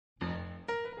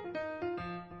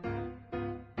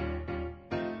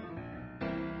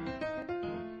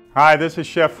Hi, this is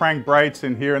Chef Frank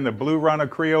Brightson here in the Blue Runner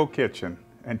Creole kitchen,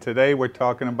 and today we're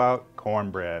talking about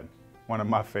cornbread, one of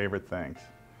my favorite things.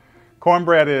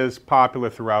 Cornbread is popular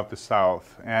throughout the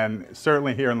South, and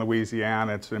certainly here in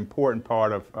Louisiana it's an important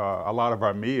part of a lot of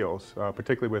our meals,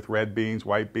 particularly with red beans,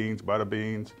 white beans, butter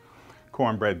beans,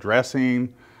 cornbread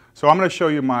dressing. So I'm going to show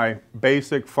you my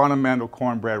basic fundamental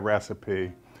cornbread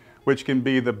recipe, which can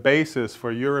be the basis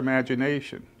for your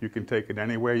imagination. You can take it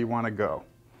anywhere you want to go.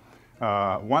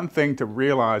 One thing to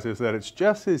realize is that it's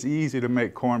just as easy to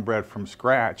make cornbread from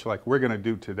scratch, like we're going to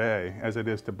do today, as it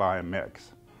is to buy a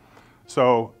mix.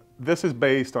 So this is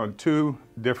based on two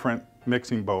different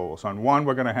mixing bowls. On one,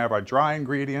 we're going to have our dry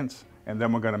ingredients, and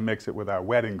then we're going to mix it with our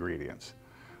wet ingredients.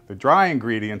 The dry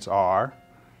ingredients are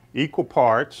equal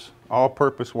parts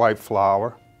all-purpose white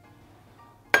flour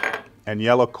and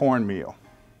yellow cornmeal.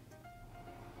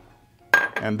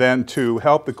 And then to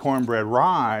help the cornbread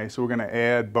rise, we're going to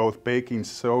add both baking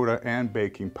soda and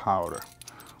baking powder.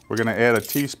 We're going to add a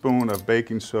teaspoon of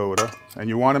baking soda, and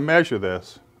you want to measure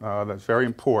this, that's very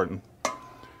important.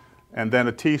 And then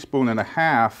a teaspoon and a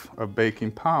half of baking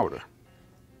powder.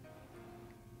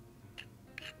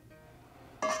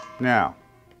 Now,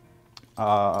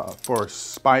 for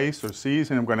spice or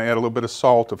season, I'm going to add a little bit of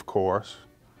salt, of course.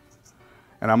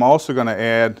 And I'm also going to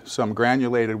add some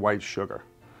granulated white sugar.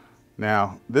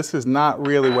 Now, this is not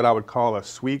really what I would call a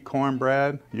sweet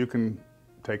cornbread. You can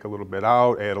take a little bit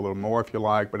out, add a little more if you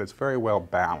like, but it's very well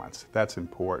balanced. That's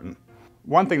important.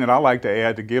 One thing that I like to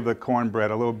add to give the cornbread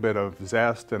a little bit of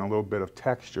zest and a little bit of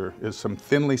texture is some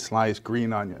thinly sliced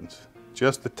green onions.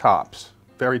 Just the tops,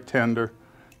 very tender,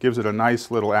 gives it a nice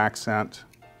little accent.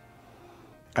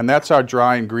 And that's our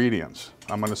dry ingredients.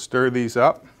 I'm going to stir these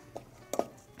up.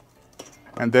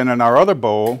 And then in our other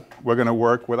bowl, we're going to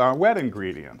work with our wet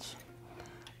ingredients.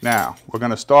 Now, we're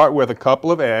going to start with a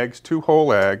couple of eggs, 2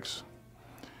 whole eggs,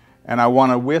 and I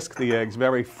want to whisk the eggs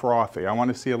very frothy. I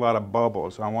want to see a lot of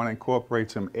bubbles. I want to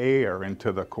incorporate some air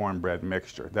into the cornbread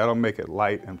mixture. That'll make it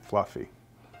light and fluffy.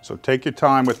 So take your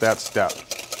time with that step.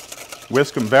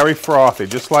 Whisk them very frothy,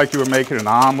 just like you were making an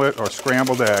omelet or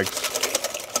scrambled eggs.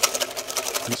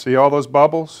 You see all those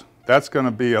bubbles? That's going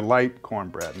to be a light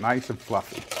cornbread, nice and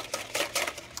fluffy.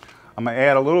 I'm going to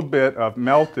add a little bit of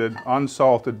melted,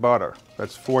 unsalted butter.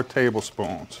 That's 4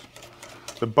 tablespoons.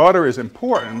 The butter is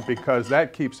important because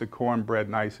that keeps the cornbread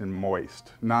nice and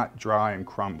moist, not dry and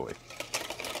crumbly.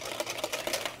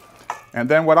 And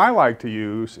then what I like to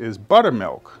use is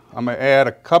buttermilk. I'm going to add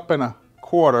 1.25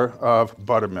 cups of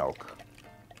buttermilk.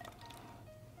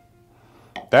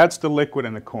 That's the liquid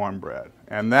in the cornbread,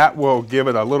 and that will give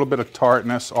it a little bit of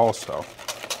tartness also.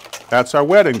 That's our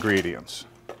wet ingredients.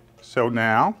 So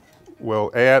now,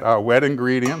 we'll add our wet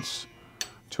ingredients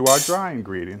to our dry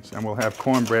ingredients, and we'll have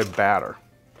cornbread batter.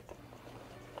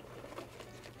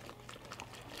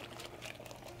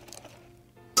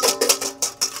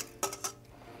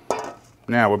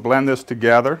 Now we'll blend this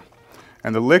together,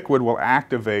 and the liquid will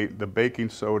activate the baking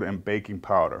soda and baking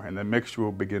powder, and the mixture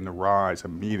will begin to rise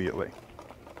immediately.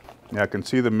 Now I can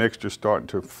see the mixture starting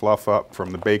to fluff up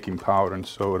from the baking powder and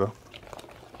soda.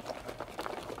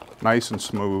 Nice and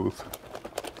smooth.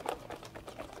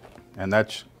 And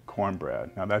that's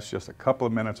cornbread. Now that's just a couple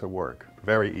of minutes of work.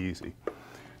 Very easy.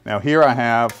 Now here I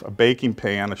have a baking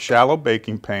pan, a shallow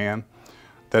baking pan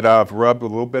that I've rubbed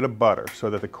with a little bit of butter so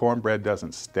that the cornbread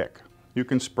doesn't stick. You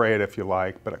can spray it if you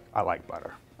like, but I like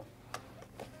butter.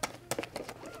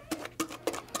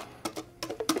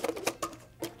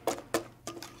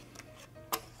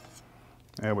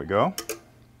 There we go.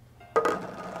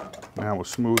 Now we'll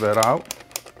smooth that out.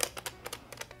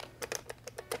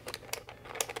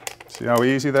 See how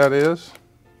easy that is?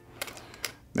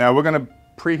 Now we're going to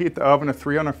preheat the oven to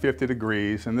 350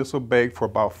 degrees, and this will bake for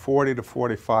about 40 to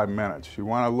 45 minutes. You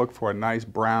want to look for a nice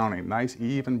browning, nice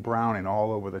even browning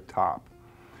all over the top.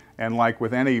 And like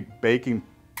with any baking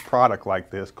product like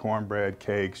this, cornbread,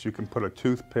 cakes, you can put a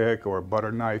toothpick or a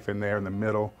butter knife in there in the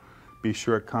middle. Be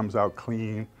sure it comes out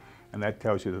clean, and that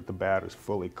tells you that the batter is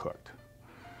fully cooked.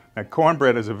 Now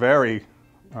cornbread is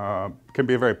can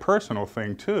be a very personal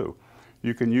thing too.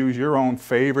 You can use your own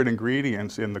favorite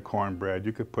ingredients in the cornbread.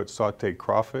 You could put sauteed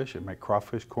crawfish and make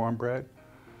crawfish cornbread.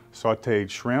 Sauteed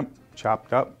shrimp,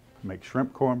 chopped up, make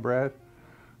shrimp cornbread.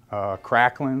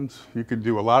 Cracklings. You can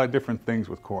do a lot of different things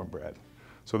with cornbread.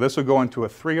 So this will go into a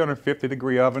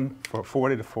 350-degree oven for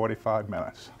 40 to 45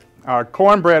 minutes. Our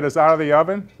cornbread is out of the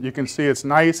oven. You can see it's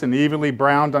nice and evenly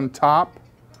browned on top.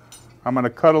 I'm going to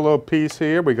cut a little piece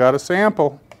here. We got a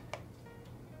sample.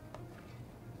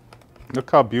 Look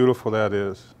how beautiful that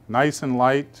is. Nice and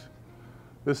light.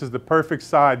 This is the perfect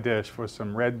side dish for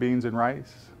some red beans and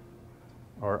rice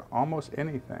or almost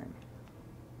anything.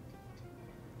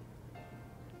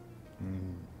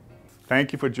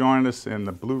 Thank you for joining us in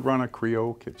the Blue Runner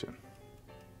Creole Kitchen.